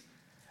place.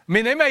 I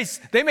mean,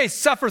 they may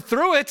suffer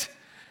through it,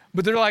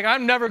 but they're like,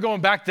 I'm never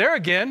going back there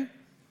again.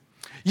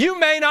 You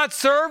may not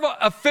serve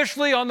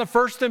officially on the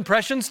First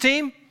Impressions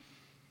team.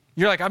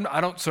 You're like,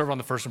 I don't serve on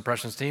the First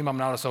Impressions team. I'm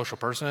not a social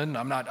person.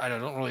 I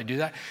don't really do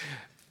that.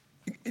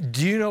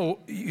 Do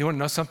you want to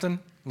know something?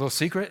 A little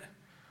secret?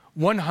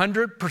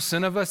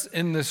 100% of us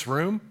in this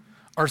room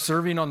are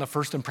serving on the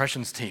First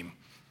Impressions team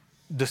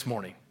this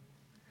morning.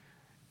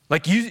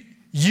 Like,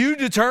 you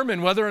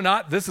determine whether or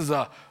not this is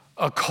a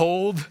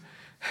cold,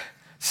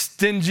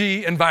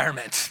 stingy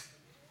environment.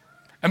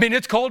 I mean,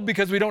 it's cold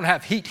because we don't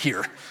have heat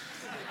here.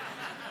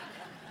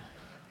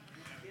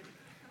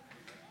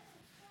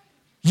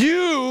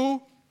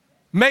 You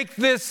make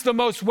this the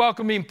most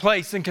welcoming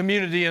place and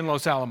community in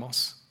Los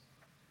Alamos.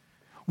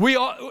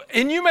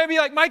 And you may be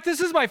like, Mike, this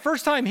is my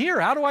first time here.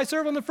 How do I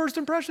serve on the First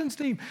Impressions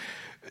team?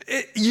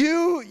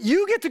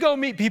 You get to go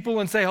meet people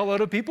and say hello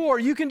to people, or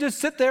you can just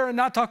sit there and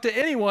not talk to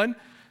anyone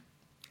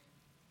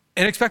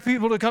and expect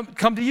people to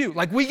come to you.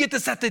 Like, we get to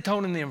set the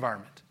tone in the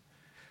environment.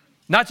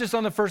 Not just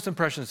on the First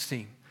Impressions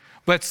team,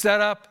 but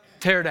set up,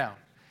 tear down.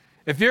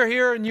 If you're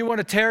here and you want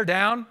to tear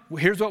down,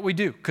 here's what we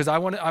do, because I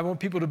want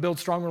people to build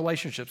strong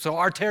relationships. So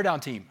our tear down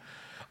team,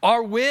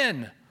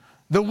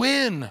 the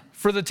win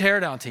for the tear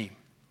down team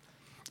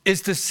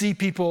is to see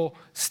people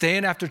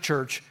staying after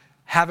church,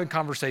 having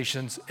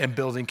conversations, and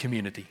building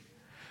community.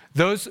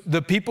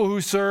 The people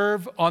who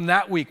serve on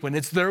that week, when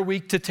it's their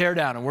week to tear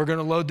down, and we're going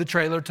to load the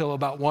trailer till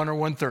about 1 or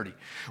 1:30,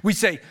 we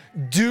say,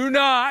 do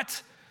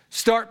not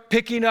start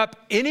picking up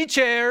any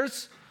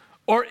chairs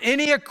or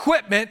any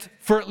equipment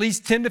for at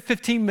least 10 to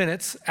 15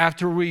 minutes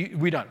after we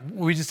done.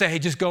 We just say, hey,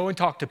 just go and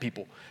talk to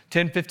people.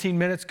 10, 15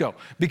 minutes, go.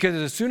 Because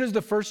as soon as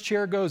the first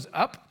chair goes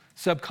up,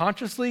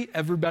 subconsciously,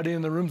 everybody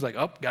in the room's like,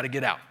 oh, got to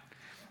get out.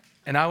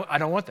 And I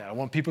don't want that. I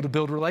want people to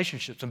build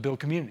relationships and build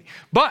community.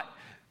 But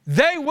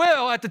they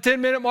will, at the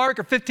 10-minute mark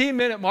or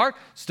 15-minute mark,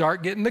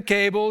 start getting the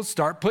cables,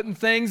 start putting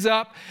things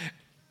up,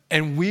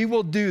 and we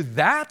will do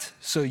that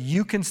so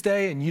you can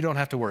stay and you don't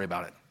have to worry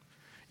about it.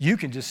 You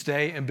can just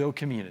stay and build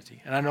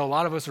community. And I know a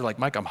lot of us are like,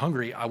 Mike, I'm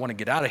hungry. I want to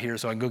get out of here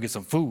so I can go get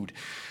some food.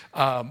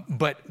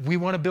 But we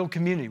want to build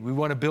community. We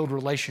want to build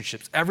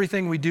relationships.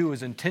 Everything we do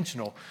is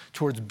intentional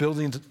towards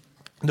building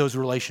those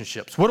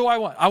relationships. What do I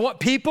want? I want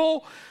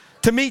people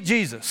to meet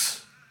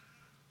Jesus.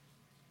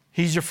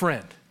 He's your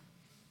friend.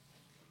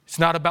 It's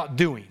not about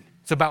doing.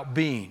 It's about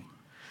being.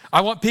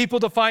 I want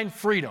people to find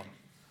freedom.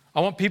 I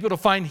want people to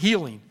find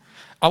healing.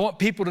 I want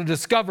people to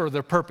discover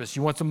their purpose.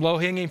 You want some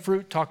low-hanging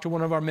fruit? Talk to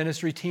one of our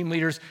ministry team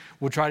leaders.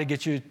 We'll try to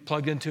get you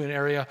plugged into an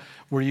area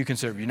where you can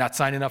serve. You're not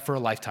signing up for a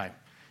lifetime.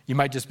 You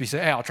might just be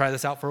saying, hey, I'll try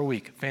this out for a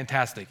week.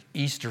 Fantastic.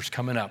 Easter's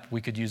coming up.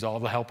 We could use all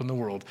the help in the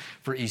world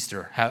for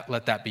Easter.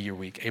 Let that be your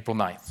week, April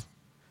 9th.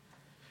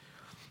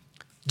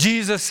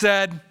 Jesus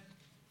said,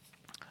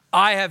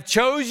 I have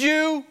chose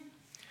you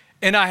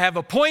and I have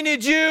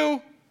appointed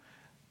you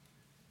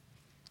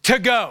to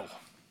go.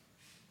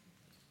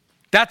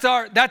 That's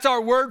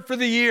our word for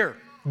the year.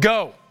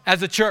 Go.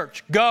 As a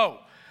church, go.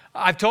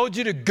 I've told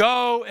you to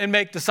go and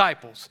make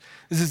disciples.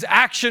 This is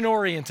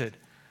action-oriented.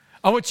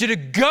 I want you to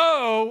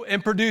go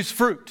and produce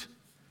fruit.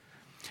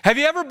 Have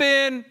you ever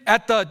been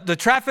at the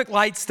traffic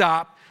light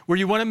stop where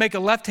you want to make a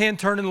left-hand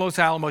turn in Los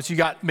Alamos? You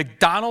got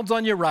McDonald's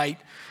on your right,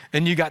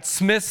 and you got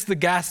Smith's, the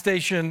gas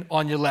station,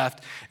 on your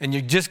left, and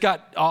you just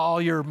got all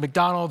your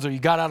McDonald's, or you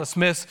got out of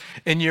Smith's,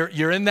 and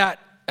you're in that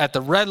at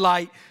the red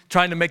light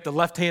trying to make the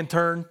left-hand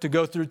turn to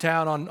go through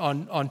town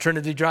on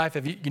Trinity Drive.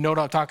 Have you know what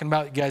I'm talking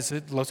about? You guys,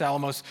 Los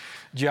Alamos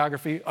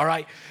geography? All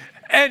right.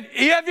 And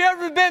have you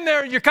ever been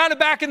there? You're kind of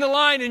back in the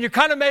line, and you're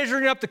kind of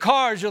measuring up the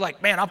cars. You're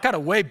like, man, I'm kind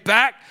of way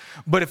back,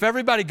 but if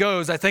everybody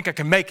goes, I think I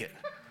can make it,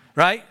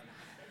 right?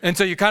 And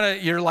so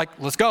you're like,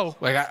 let's go.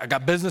 I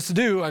got business to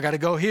do. I got to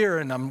go here,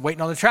 and I'm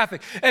waiting on the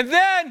traffic. And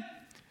then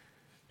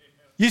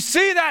you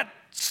see that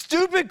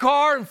stupid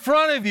car in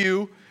front of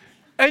you,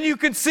 and you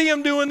can see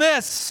them doing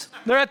this.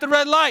 They're at the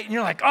red light, and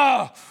you're like,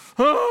 oh,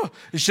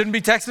 you shouldn't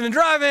be texting and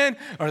driving,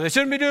 or they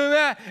shouldn't be doing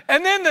that.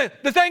 And then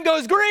the thing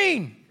goes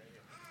green.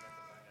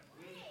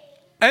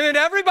 And then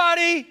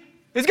everybody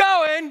is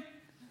going,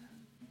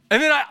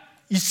 and then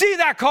you see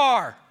that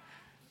car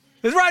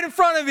is right in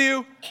front of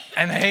you,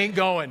 and they ain't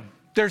going.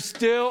 They're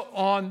still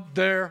on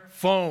their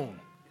phone.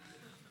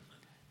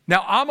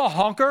 Now, I'm a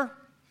honker,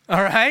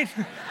 all right?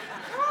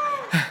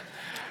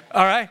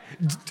 All right?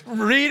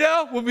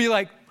 Rita will be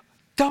like,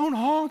 don't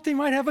honk, they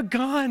might have a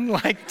gun.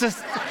 Like,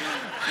 just...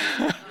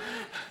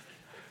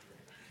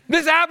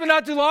 This happened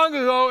not too long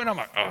ago, and I'm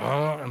like,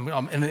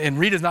 and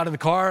Rita's not in the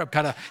car. I'm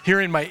kind of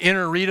hearing my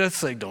inner Rita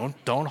say, don't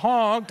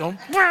honk, don't,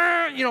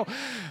 you know.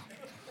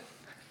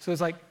 So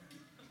it's like,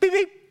 beep,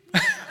 beep.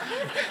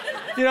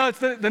 You know, it's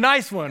the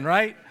nice one,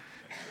 right?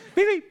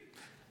 Beep, beep.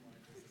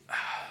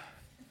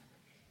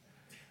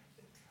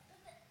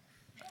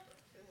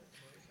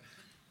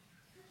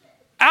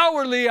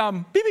 Outwardly,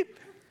 I'm beep, beep.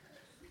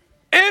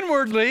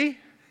 Inwardly,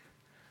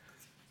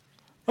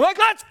 I'm like,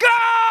 let's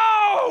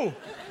go!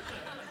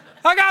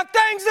 I got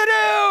things to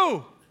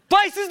do,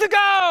 places to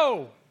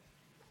go.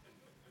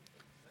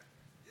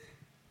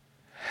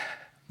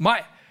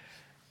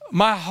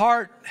 My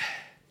heart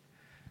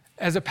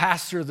as a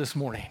pastor this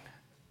morning,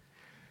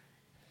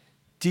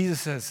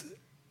 Jesus says,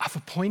 I've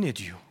appointed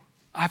you.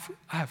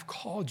 I've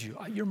called you.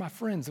 You're my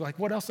friends. Like,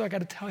 what else do I got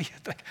to tell you?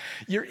 Like,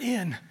 you're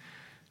in.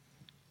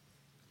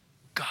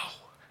 Go.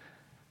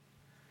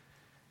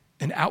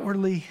 And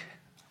outwardly,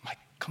 I'm like,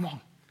 come on,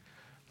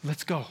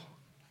 let's go.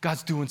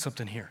 God's doing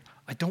something here.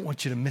 I don't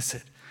want you to miss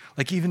it.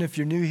 Like, even if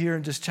you're new here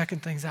and just checking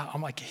things out,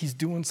 I'm like, he's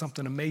doing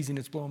something amazing.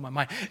 It's blowing my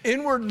mind.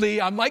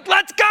 Inwardly, I'm like,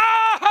 let's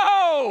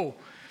go.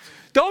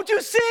 Don't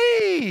you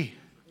see?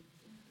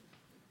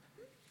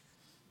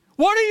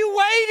 What are you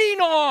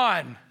waiting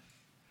on?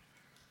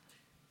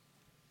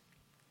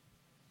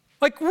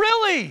 Like,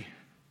 really?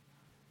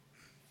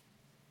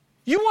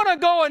 You want to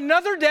go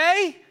another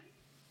day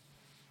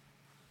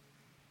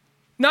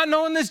not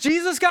knowing this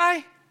Jesus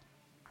guy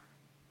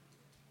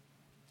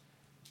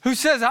who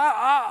says,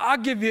 I'll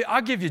give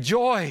you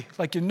joy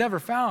like you've never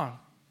found?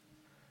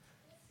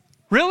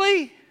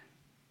 Really?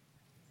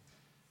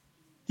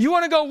 You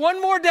want to go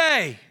one more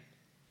day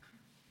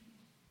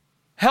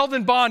held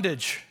in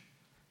bondage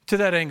to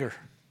that anger?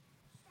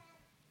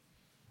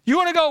 You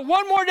want to go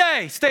one more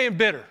day staying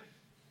bitter?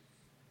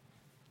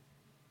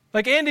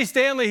 Like Andy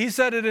Stanley, he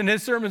said it in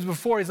his sermons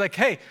before. He's like,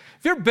 hey,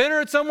 if you're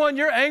bitter at someone,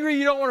 you're angry,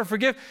 you don't want to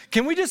forgive,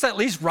 can we just at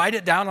least write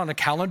it down on a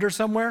calendar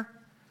somewhere?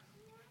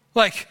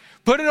 Like,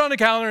 put it on the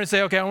calendar and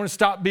say, okay, I want to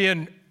stop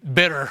being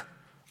bitter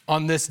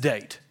on this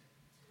date.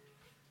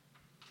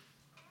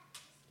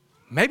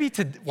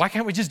 Why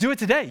can't we just do it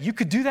today? You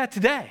could do that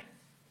today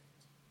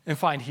and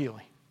find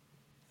healing.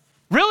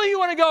 Really, you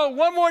want to go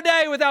one more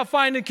day without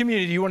finding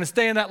community? You want to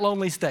stay in that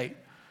lonely state?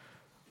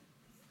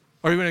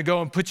 Or you want to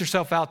go and put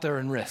yourself out there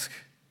and risk?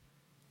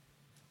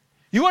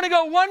 You want to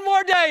go one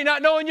more day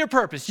not knowing your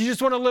purpose. You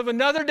just want to live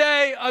another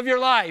day of your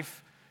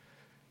life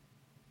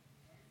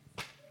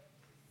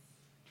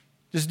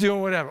just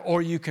doing whatever.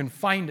 Or you can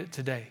find it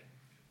today.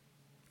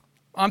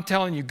 I'm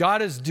telling you,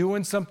 God is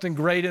doing something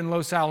great in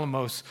Los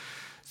Alamos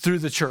through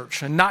the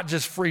church, and not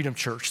just Freedom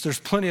Church. There's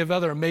plenty of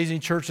other amazing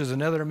churches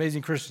and other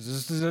amazing Christians.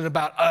 This isn't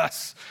about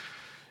us.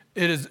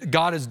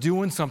 God is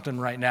doing something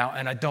right now,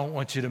 and I don't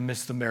want you to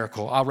miss the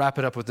miracle. I'll wrap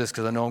it up with this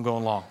because I know I'm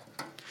going long.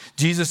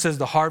 Jesus says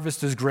the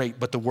harvest is great,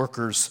 but the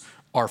workers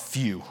are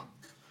few.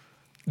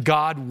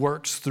 God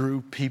works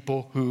through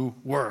people who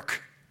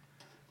work.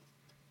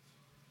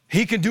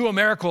 He can do a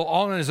miracle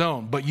all on his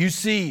own, but you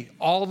see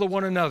all the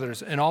one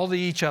another's and all the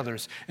each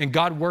others, and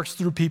God works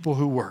through people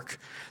who work.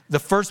 The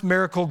first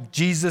miracle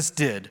Jesus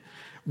did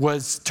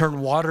was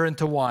turn water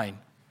into wine.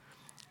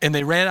 And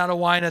they ran out of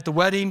wine at the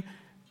wedding,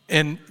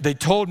 and they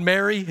told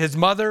Mary, his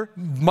mother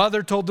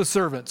told the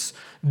servants,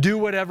 do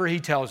whatever he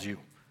tells you,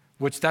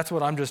 which that's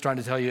what I'm just trying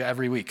to tell you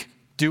every week.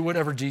 Do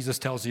whatever Jesus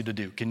tells you to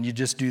do. Can you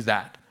just do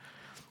that?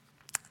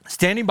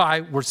 Standing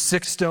by were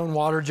 6 stone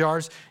water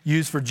jars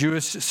used for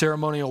Jewish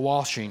ceremonial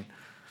washing.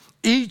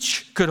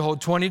 Each could hold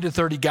 20 to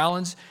 30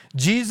 gallons.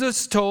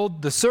 Jesus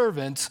told the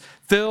servants,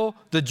 fill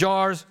the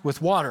jars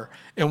with water.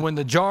 And when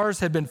the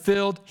jars had been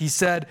filled, he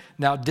said,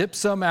 now dip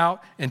some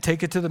out and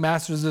take it to the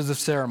masters of the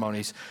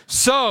ceremonies.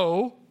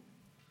 So,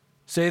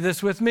 say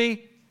this with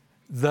me,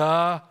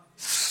 the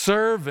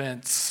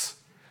servants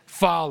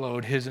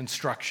followed his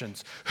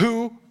instructions.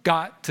 Who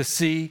got to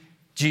see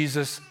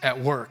Jesus at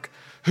work?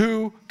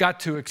 Who got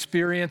to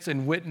experience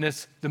and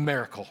witness the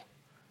miracle?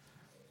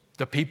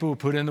 The people who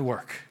put in the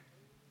work.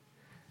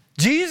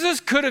 Jesus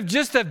could have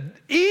just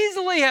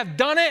easily have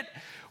done it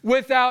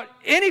without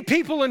any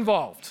people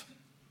involved.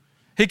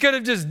 He could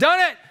have just done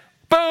it,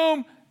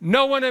 boom,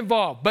 no one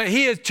involved. But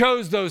he has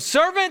chose those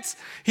servants.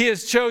 He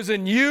has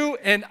chosen you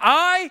and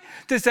I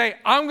to say,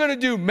 I'm going to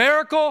do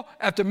miracle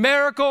after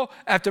miracle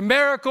after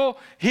miracle,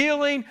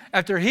 healing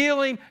after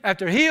healing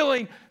after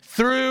healing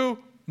through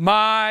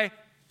my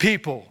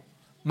people,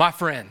 my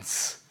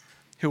friends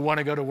who want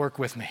to go to work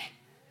with me.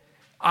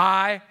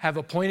 I have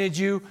appointed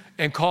you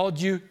and called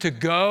you to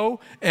go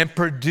and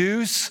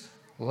produce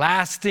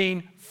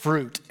lasting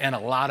fruit, and a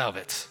lot of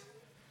it.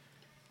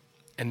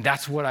 And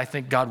that's what I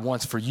think God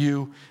wants for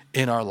you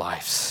in our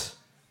lives.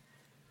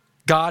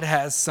 God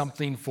has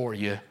something for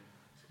you.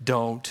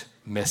 Don't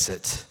miss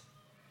it.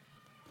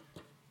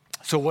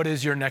 So what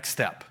is your next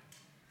step?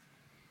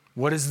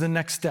 What is the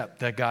next step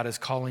that God is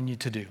calling you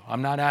to do?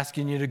 I'm not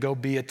asking you to go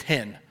be a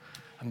 10.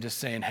 I'm just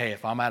saying, hey,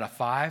 if I'm at a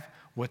 5,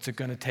 what's it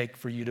going to take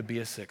for you to be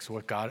a 6?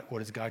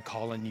 What is God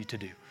calling you to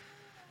do?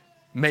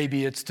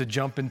 Maybe it's to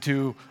jump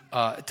into,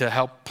 to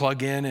help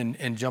plug in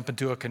and jump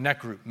into a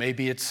connect group.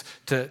 Maybe it's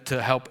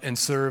to help and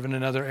serve in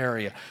another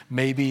area.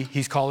 Maybe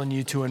he's calling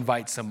you to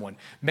invite someone.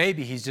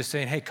 Maybe he's just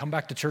saying, hey, come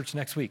back to church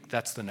next week.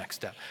 That's the next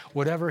step.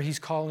 Whatever he's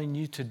calling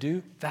you to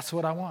do, that's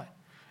what I want.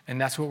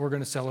 And that's what we're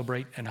going to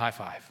celebrate and high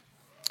five.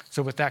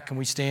 So with that, can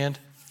we stand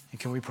and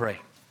can we pray?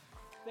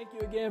 Thank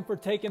you again for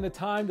taking the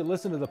time to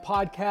listen to the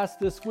podcast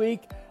this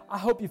week. I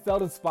hope you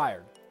felt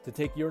inspired to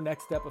take your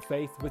next step of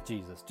faith with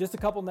Jesus. Just a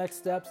couple next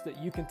steps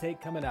that you can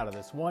take coming out of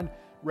this. 1,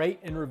 rate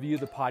and review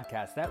the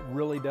podcast. That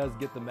really does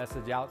get the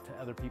message out to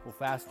other people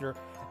faster,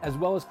 as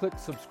well as click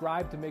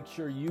subscribe to make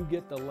sure you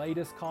get the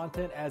latest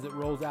content as it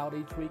rolls out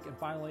each week. And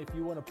finally, if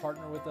you want to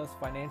partner with us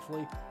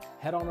financially,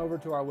 head on over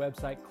to our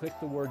website, click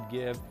the word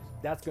give.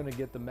 That's going to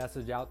get the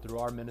message out through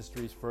our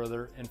ministries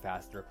further and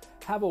faster.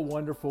 Have a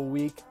wonderful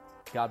week.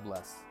 God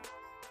bless.